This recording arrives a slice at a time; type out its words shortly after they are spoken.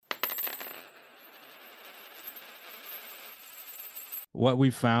what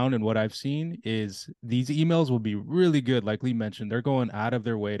we've found and what I've seen is these emails will be really good. Like Lee mentioned, they're going out of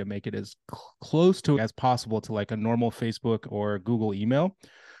their way to make it as close to as possible to like a normal Facebook or Google email.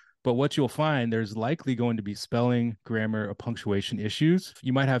 But what you'll find, there's likely going to be spelling, grammar, or punctuation issues.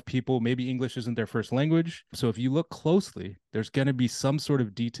 You might have people, maybe English isn't their first language. So if you look closely, there's going to be some sort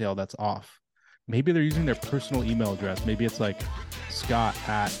of detail that's off. Maybe they're using their personal email address. Maybe it's like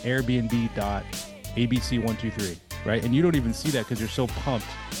scott@airbnb.abc123, right? And you don't even see that because you're so pumped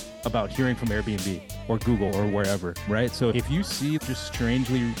about hearing from Airbnb or Google or wherever, right? So if you see just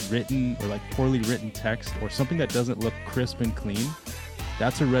strangely written or like poorly written text or something that doesn't look crisp and clean,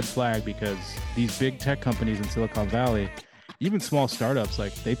 that's a red flag, because these big tech companies in Silicon Valley, even small startups,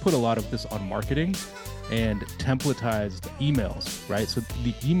 like they put a lot of this on marketing and templatized emails, right? So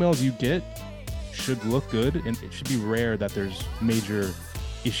the emails you get should look good, and it should be rare that there's major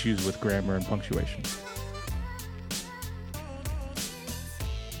issues with grammar and punctuation.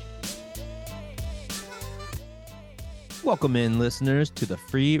 Welcome in, listeners, to the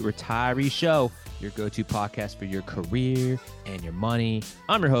Free Retiree Show, your go-to podcast for your career and your money.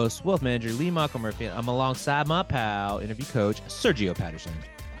 I'm your host, wealth manager Lee Malcolm Murphy, and I'm alongside my pal, interview coach Sergio Patterson.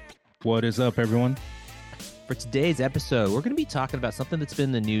 What is up, everyone? For today's episode, we're going to be talking about something that's been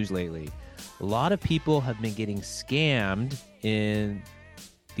in the news lately. A lot of people have been getting scammed in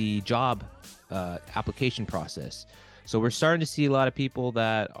the job application process. So we're starting to see a lot of people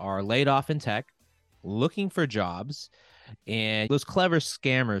that are laid off in tech, looking for jobs. And those clever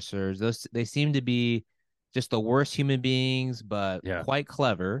scammers, sirs, they seem to be just the worst human beings, but quite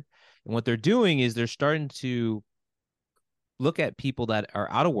clever. And what they're doing is they're starting to look at people that are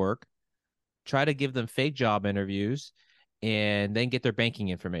out of work, try to give them fake job interviews, and then get their banking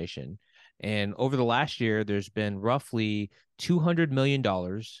information. And over the last year, there's been roughly $200 million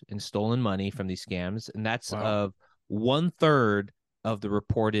in stolen money from these scams. And that's of 1/3 of the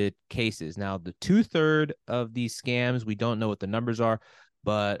reported cases. Now, the 2/3 of these scams, we don't know what the numbers are,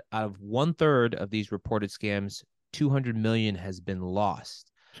 but out of 1/3 of these reported scams, 200 million has been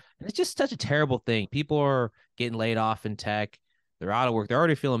lost. And it's just such a terrible thing. People are getting laid off in tech. They're out of work. They're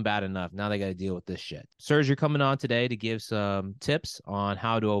already feeling bad enough. Now they got to deal with this shit. Serge, you're coming on today to give some tips on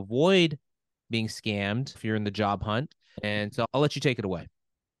how to avoid being scammed if you're in the job hunt. And so I'll let you take it away.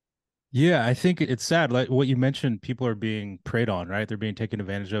 Yeah, I think it's sad. Like what you mentioned, people are being preyed on, right? They're being taken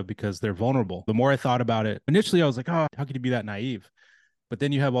advantage of because they're vulnerable. The more I thought about it, initially I was like, oh, how could you be that naive? But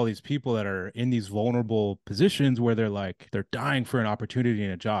then you have all these people that are in these vulnerable positions where they're dying for an opportunity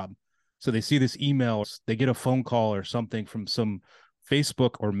in a job. So they see this email, they get a phone call or something from some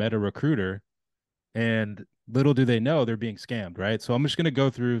Facebook or Meta recruiter, and little do they know they're being scammed, right? So I'm just going to go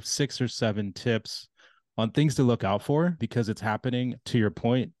through 6 or 7 tips on things to look out for, because it's happening, to your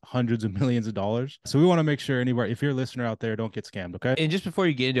point, hundreds of millions of dollars. So we want to make sure anybody, if you're a listener out there, don't get scammed, okay? And just before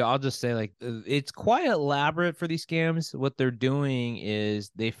you get into it, I'll just say, like, it's quite elaborate for these scams. What they're doing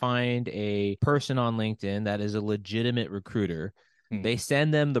is they find a person on LinkedIn that is a legitimate recruiter. They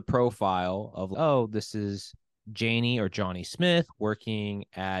send them the profile of, oh, this is Janie or Johnny Smith working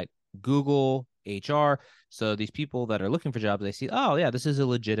at Google HR. So these people that are looking for jobs, they see, oh yeah, this is a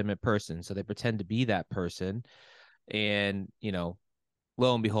legitimate person. So they pretend to be that person. And,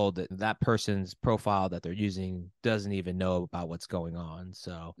 lo and behold, that person's profile that they're using doesn't even know about what's going on.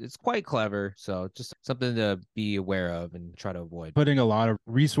 So it's quite clever. So just something to be aware of and try to avoid. Putting a lot of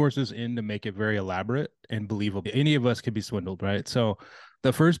resources in to make it very elaborate and believable. Any of us could be swindled, right? So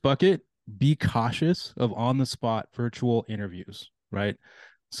the first bucket, be cautious of on-the-spot virtual interviews, right?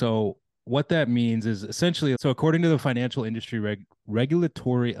 So what that means is essentially, so according to the Financial Industry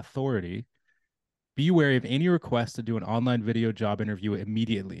Regulatory Authority, be wary of any request to do an online video job interview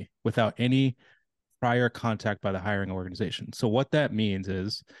immediately without any prior contact by the hiring organization. So what that means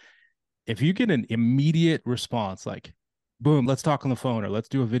is, if you get an immediate response, like, boom, let's talk on the phone or let's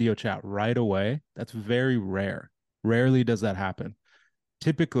do a video chat right away, that's very rare. Rarely does that happen.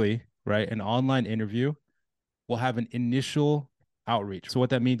 Typically, right, an online interview will have an initial outreach. So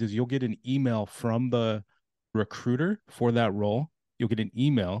what that means is you'll get an email from the recruiter for that role. You'll get an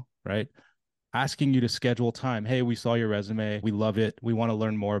email, right, asking you to schedule time. Hey, we saw your resume. We love it. We want to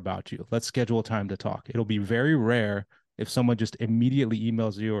learn more about you. Let's schedule a time to talk. It'll be very rare if someone just immediately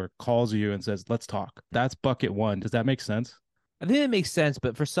emails you or calls you and says, let's talk. That's bucket one. Does that make sense? I think it makes sense,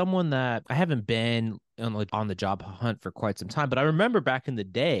 but for someone that I haven't been on the job hunt for quite some time, but I remember back in the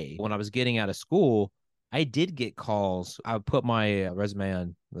day when I was getting out of school, I did get calls. I would put my resume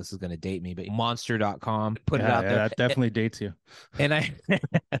on, this is going to date me, but monster.com, put it out there. That definitely dates you. And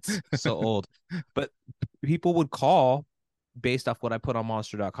that's so old. But people would call based off what I put on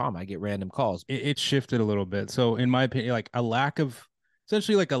monster.com. I get random calls. It shifted a little bit. So in my opinion, like a lack of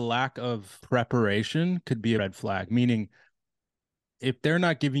essentially like a lack of preparation could be a red flag, meaning if they're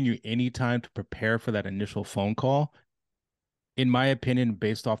not giving you any time to prepare for that initial phone call, in my opinion,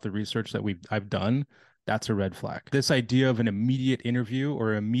 based off the research that I've done, that's a red flag. This idea of an immediate interview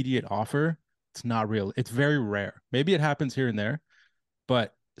or immediate offer, it's not real. It's very rare. Maybe it happens here and there,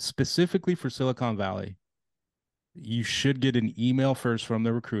 but specifically for Silicon Valley, you should get an email first from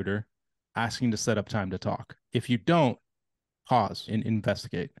the recruiter asking to set up time to talk. If you don't, pause and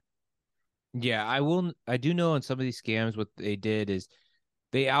investigate. Yeah, I do know in some of these scams what they did is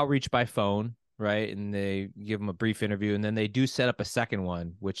they outreach by phone, right? And they give them a brief interview, and then they do set up a second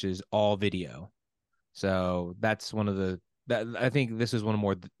one, which is all video. So that's one of the that I think this is one of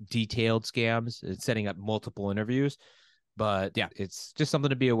more detailed scams. It's setting up multiple interviews. But yeah, it's just something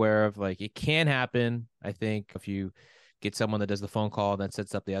to be aware of. Like it can happen, I think, if you get someone that does the phone call that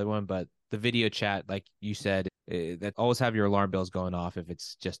sets up the other one. But the video chat, like you said, that always have your alarm bells going off if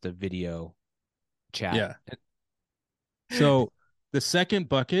it's just a video chat. Yeah. So the second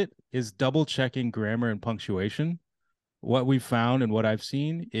bucket is double checking grammar and punctuation. What we've found and what I've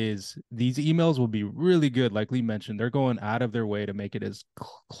seen is these emails will be really good. Like Lee mentioned, they're going out of their way to make it as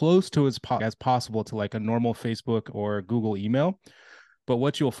close to as possible to like a normal Facebook or Google email. But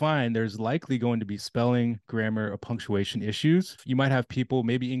what you'll find, there's likely going to be spelling, grammar, or punctuation issues. You might have people,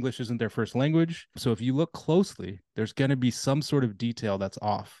 maybe English isn't their first language. So if you look closely, there's going to be some sort of detail that's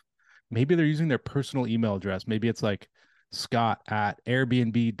off. Maybe they're using their personal email address. Maybe it's like Scott at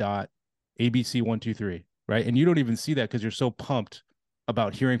Airbnb.abc123, right? And you don't even see that because you're so pumped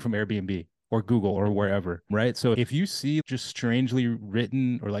about hearing from Airbnb or Google or wherever, right? So if you see just strangely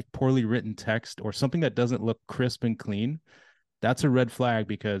written or like poorly written text or something that doesn't look crisp and clean, that's a red flag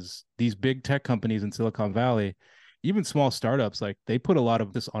because these big tech companies in Silicon Valley, even small startups, like they put a lot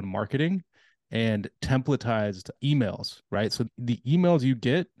of this on marketing and templatized emails, right? So the emails you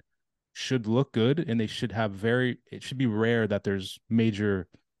get should look good and they should have it should be rare that there's major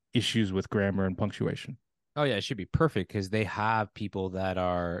issues with grammar and punctuation. Oh yeah, it should be perfect because they have people that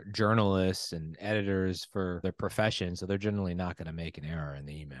are journalists and editors for their profession, so they're generally not going to make an error in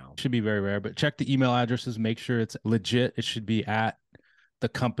the email. It should be very rare, but check the email addresses, make sure it's legit. It should be at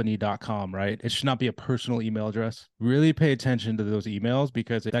thecompany.com, right? It should not be a personal email address. Really pay attention to those emails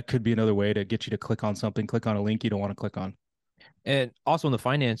because that could be another way to get you to click on something, click on a link you don't want to click on. And also in the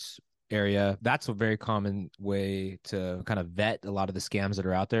finance area, that's a very common way to kind of vet a lot of the scams that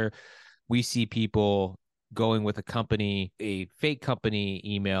are out there. We see people going with a fake company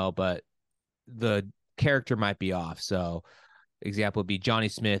email, but the character might be off. So example would be Johnny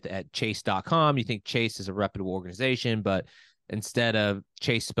Smith at chase.com. You think Chase is a reputable organization, but instead of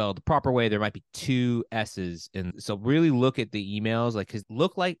Chase spelled the proper way, there might be two S's. And so really look at the emails, like, cause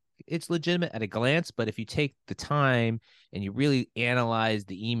look like it's legitimate at a glance, but if you take the time and you really analyze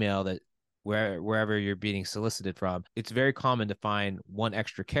the email that wherever you're being solicited from, it's very common to find one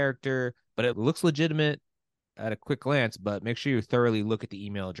extra character, but it looks legitimate at a quick glance, but make sure you thoroughly look at the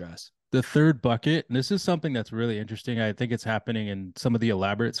email address. The third bucket, and this is something that's really interesting. I think it's happening in some of the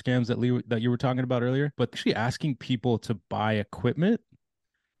elaborate scams that you were talking about earlier, but actually asking people to buy equipment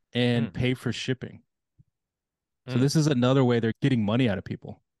and pay for shipping. So this is another way they're getting money out of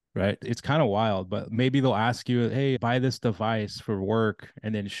people, right? It's kind of wild, but maybe they'll ask you, hey, buy this device for work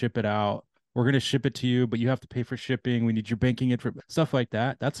and then ship it out. We're going to ship it to you, but you have to pay for shipping. We need your banking info, stuff like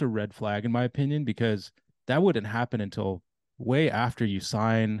that. That's a red flag, in my opinion, because that wouldn't happen until way after you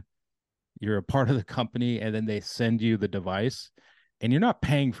sign, you're a part of the company, and then they send you the device and you're not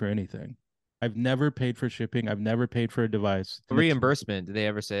paying for anything. I've never paid for shipping. I've never paid for a device. Reimbursement. Did they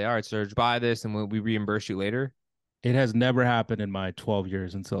ever say, all right, Serge, buy this and we reimburse you later? It has never happened in my 12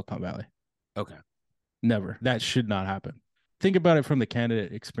 years in Silicon Valley. Okay. Never. That should not happen. Think about it from the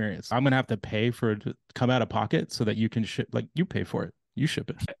candidate experience. I'm going to have to pay for it to come out of pocket so that you can ship, like you pay for it. You ship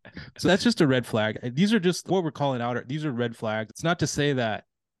it. So that's just a red flag. These are just what we're calling out. These are red flags. It's not to say that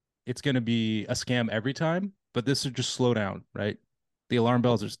it's going to be a scam every time, but this is just slow down, right? The alarm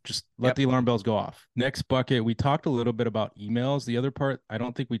bells are just let the alarm bells go off. Next bucket, we talked a little bit about emails. The other part I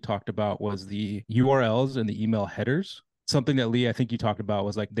don't think we talked about was the URLs and the email headers. Something that Lee, I think you talked about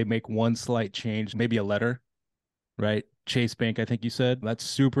was like they make one slight change, maybe a letter, right? Chase Bank, I think you said. That's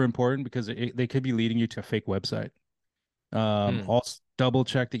super important because they could be leading you to a fake website. Also double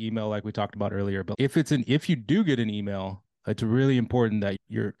check the email like we talked about earlier. But if you do get an email, it's really important that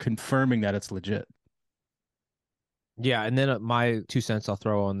you're confirming that it's legit. Yeah, and then my 2 cents I'll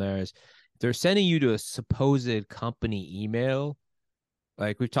throw on there is they're sending you to a supposed company email.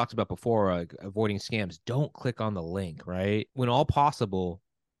 Like we've talked about before, like avoiding scams. Don't click on the link, right? When all possible,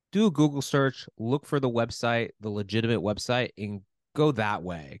 do a Google search, look for the website, the legitimate website, and go that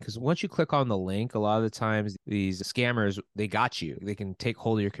way. Because once you click on the link, a lot of the times these scammers, they got you. They can take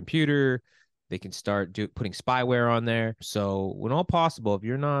hold of your computer. They can start putting spyware on there. So when all possible, if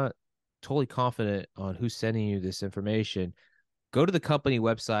you're not totally confident on who's sending you this information, go to the company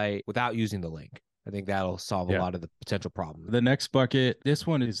website without using the link. I think that'll solve a Yeah. lot of the potential problems. The next bucket, this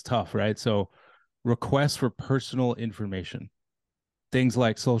one is tough, right? So requests for personal information, things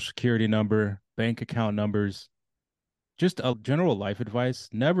like social security number, bank account numbers, just a general life advice.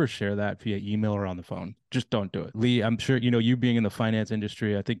 Never share that via email or on the phone. Just don't do it. Lee, I'm sure, you being in the finance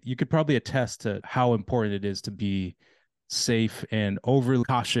industry, I think you could probably attest to how important it is to be safe and overly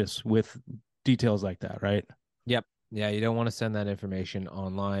cautious with details like that, right? Yep. Yeah, you don't want to send that information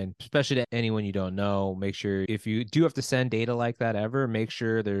online, especially to anyone you don't know. Make sure if you do have to send data like that ever, make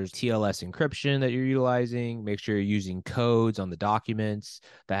sure there's TLS encryption that you're utilizing. Make sure you're using codes on the documents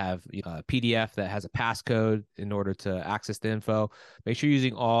that have a PDF that has a passcode in order to access the info. Make sure you're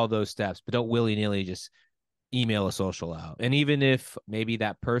using all those steps, but don't willy-nilly just email a social out. And even if maybe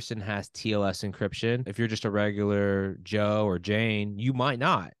that person has TLS encryption, if you're just a regular Joe or Jane, you might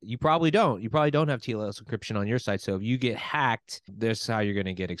not. You probably don't. You probably don't have TLS encryption on your site. So if you get hacked, this is how you're going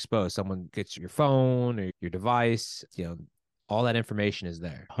to get exposed. Someone gets your phone or your device, all that information is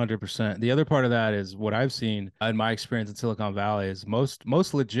there. 100%. The other part of that is what I've seen in my experience in Silicon Valley is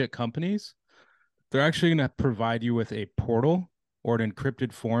most legit companies, they're actually going to provide you with a portal or an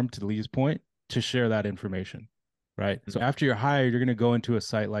encrypted form, to Lee's point, to share that information, right? So after you're hired, you're going to go into a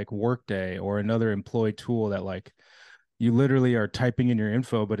site like Workday or another employee tool that like you literally are typing in your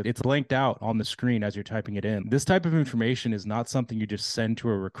info, but it's blanked out on the screen as you're typing it in. This type of information is not something you just send to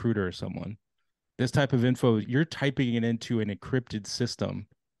a recruiter or someone. This type of info, you're typing it into an encrypted system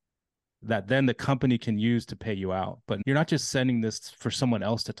that then the company can use to pay you out. But you're not just sending this for someone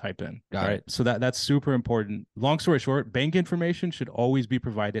else to type in, right? So that's super important. Long story short, bank information should always be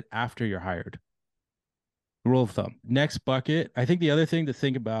provided after you're hired. Rule of thumb. Next bucket, I think the other thing to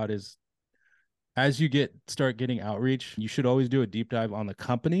think about is as you start getting outreach, you should always do a deep dive on the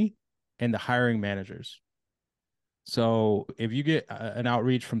company and the hiring managers. So if you get an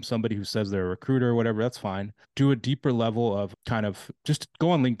outreach from somebody who says they're a recruiter or whatever, that's fine. Do a deeper level of kind of just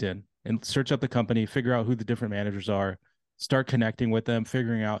go on LinkedIn and search up the company, figure out who the different managers are, start connecting with them,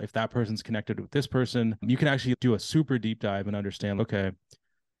 figuring out if that person's connected with this person. You can actually do a super deep dive and understand, okay,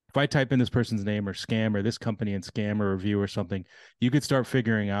 if I type in this person's name or scam or this company and scam or review or something, you could start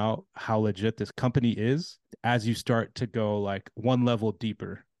figuring out how legit this company is as you start to go like one level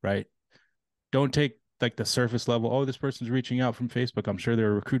deeper, right? Don't take like the surface level. Oh, this person's reaching out from Facebook. I'm sure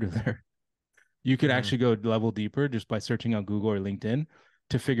they're a recruiter there. You could actually go level deeper just by searching on Google or LinkedIn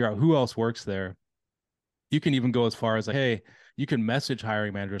to figure out who else works there. You can even go as far as like, hey, you can message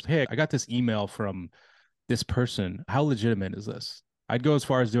hiring managers. Hey, I got this email from this person. How legitimate is this? I'd go as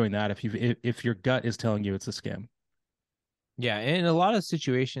far as doing that if your gut is telling you it's a scam. Yeah, and in a lot of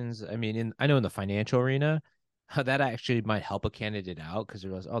situations, I mean, I know in the financial arena, that actually might help a candidate out because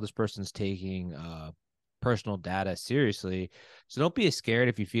they're like, oh, this person's taking personal data seriously. So don't be as scared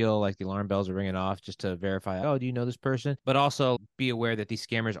if you feel like the alarm bells are ringing off just to verify, oh, do you know this person? But also be aware that these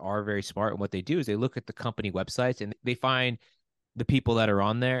scammers are very smart. And what they do is they look at the company websites and they find the people that are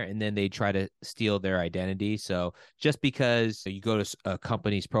on there and then they try to steal their identity. So just because you go to a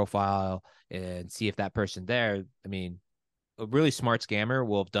company's profile and see if that person there, I mean, a really smart scammer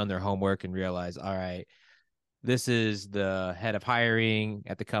will have done their homework and realize, all right, this is the head of hiring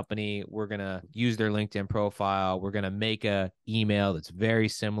at the company. We're going to use their LinkedIn profile. We're going to make a email that's very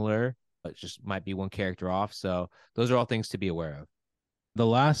similar, but just might be one character off. So those are all things to be aware of. The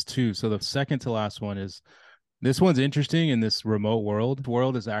last two, so the second to last one is this one's interesting in this remote world. The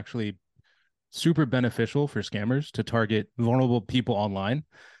world is actually super beneficial for scammers to target vulnerable people online.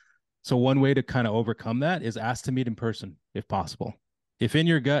 So one way to kind of overcome that is ask to meet in person if possible. If in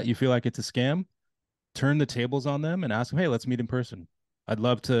your gut you feel like it's a scam, turn the tables on them and ask them, hey, let's meet in person. I'd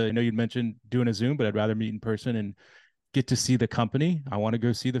love to, I know you'd mentioned doing a Zoom, but I'd rather meet in person and get to see the company. I want to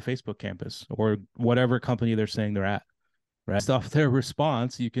go see the Facebook campus or whatever company they're saying they're at, right? Stuff their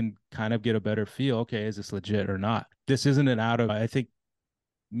response, you can kind of get a better feel. Okay, is this legit or not? This isn't an out of, I think,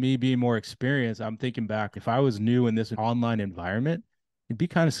 me being more experienced. I'm thinking back, if I was new in this online environment, it'd be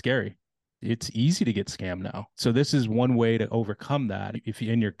kind of scary. It's easy to get scammed now. So this is one way to overcome that. If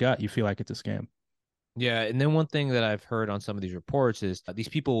you in your gut, you feel like it's a scam. Yeah, and then one thing that I've heard on some of these reports is these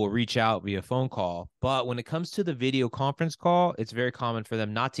people will reach out via phone call, but when it comes to the video conference call, it's very common for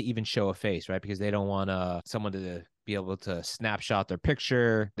them not to even show a face, right? Because they don't want someone to be able to snapshot their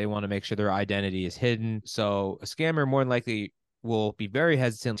picture. They want to make sure their identity is hidden. So a scammer more than likely will be very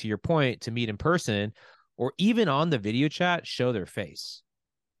hesitant, to your point, to meet in person, or even on the video chat, show their face.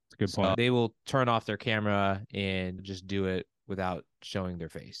 That's a good point. They will turn off their camera and just do it without showing their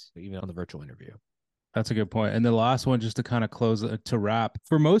face, even on the virtual interview. That's a good point. And the last one, just to kind of close to wrap,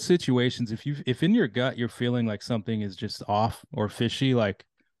 for most situations, if in your gut you're feeling like something is just off or fishy, like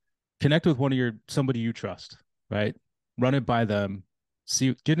connect with somebody you trust, right? Run it by them,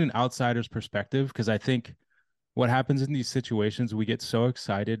 get an outsider's perspective. Because I think what happens in these situations, we get so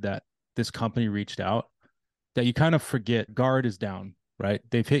excited that this company reached out that you kind of forget guard is down, right?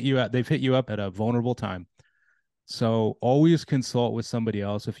 They've hit you up at a vulnerable time. So always consult with somebody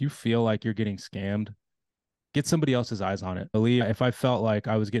else. If you feel like you're getting scammed, get somebody else's eyes on it. If I felt like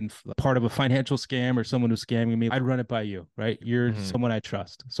I was getting part of a financial scam or someone was scamming me, I'd run it by you, right? You're someone I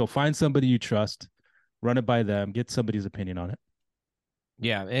trust. So find somebody you trust, run it by them, get somebody's opinion on it.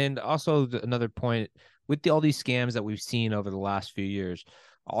 Yeah. And also another point with all these scams that we've seen over the last few years,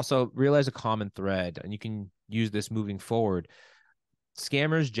 also realize a common thread, and you can use this moving forward.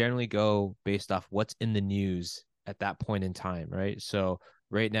 Scammers generally go based off what's in the news at that point in time, right? So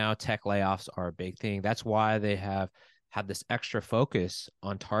right now, tech layoffs are a big thing. That's why they have had this extra focus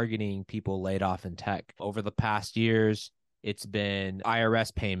on targeting people laid off in tech. Over the past years, it's been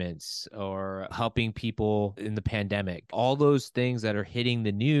IRS payments or helping people in the pandemic. All those things that are hitting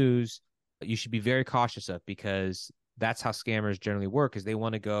the news, you should be very cautious of, because that's how scammers generally work, is they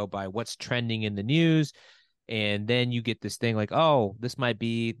want to go by what's trending in the news. And then you get this thing like, oh, this might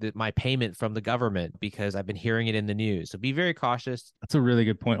be my payment from the government because I've been hearing it in the news. So be very cautious. That's a really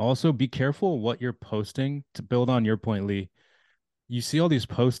good point. Also, be careful what you're posting. To build on your point, Lee, you see all these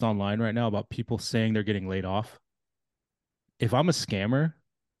posts online right now about people saying they're getting laid off. If I'm a scammer,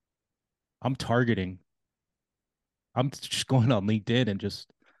 I'm just going on LinkedIn and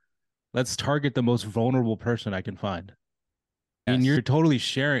just let's target the most vulnerable person I can find. Yes. And you're totally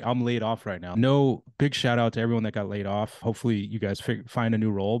sharing. I'm laid off right now. No, big shout out to everyone that got laid off. Hopefully you guys find a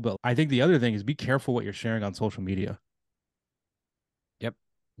new role. But I think the other thing is be careful what you're sharing on social media. Yep.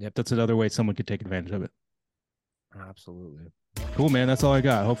 That's another way someone could take advantage of it. Absolutely. Cool, man. That's all I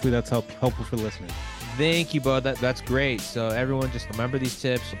got. Hopefully that's helpful for the listeners. Thank you, bud. That's great. So everyone just remember these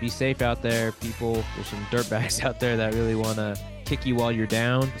tips. Be safe out there. People, there's some dirtbags out there that really want to kick you while you're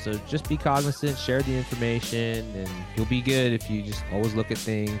down. So just be cognizant, share the information, and you'll be good if you just always look at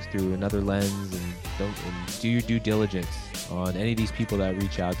things through another lens and do your due diligence on any of these people that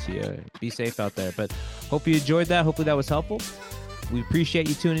reach out to you. Be safe out there. But hope you enjoyed that. Hopefully that was helpful. We appreciate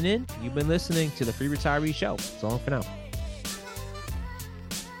you tuning in. You've been listening to the Free Retiree Show. So long for now.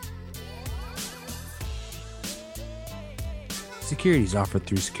 Securities offered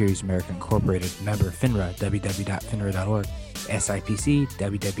through Securities America Incorporated, member FINRA, www.finra.org, SIPC,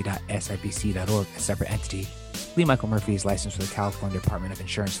 www.sipc.org, a separate entity. Lee Michael Murphy is licensed with the California Department of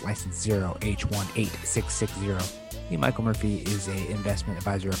Insurance, license 0H18660. Lee Michael Murphy is an investment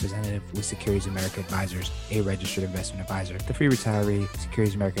advisor representative with Securities America Advisors, a registered investment advisor. The Free Retiree,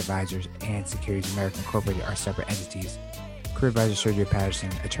 Securities America Advisors, and Securities America Incorporated are separate entities. Career Advisor Sergio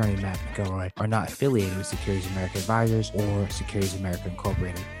Patterson, attorney Matt McElroy are not affiliated with Securities America Advisors or Securities America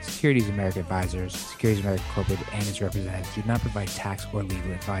Incorporated. Securities America Advisors, Securities America Incorporated, and its representatives do not provide tax or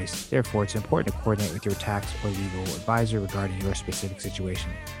legal advice. Therefore, it's important to coordinate with your tax or legal advisor regarding your specific situation.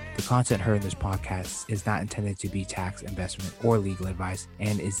 The content heard in this podcast is not intended to be tax, investment, or legal advice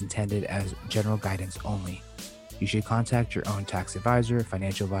and is intended as general guidance only. You should contact your own tax advisor,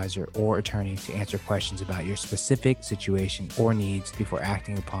 financial advisor, or attorney to answer questions about your specific situation or needs before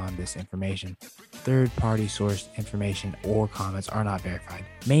acting upon this information. Third-party sourced information or comments are not verified,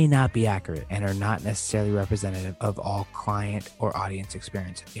 may not be accurate, and are not necessarily representative of all client or audience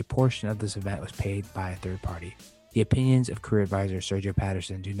experience. A portion of this event was paid by a third party. The opinions of Career Advisor Sergio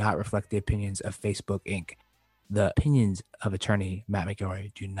Patterson do not reflect the opinions of Facebook Inc. The opinions of attorney Matt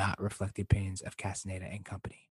McElroy do not reflect the opinions of Castaneda and Company.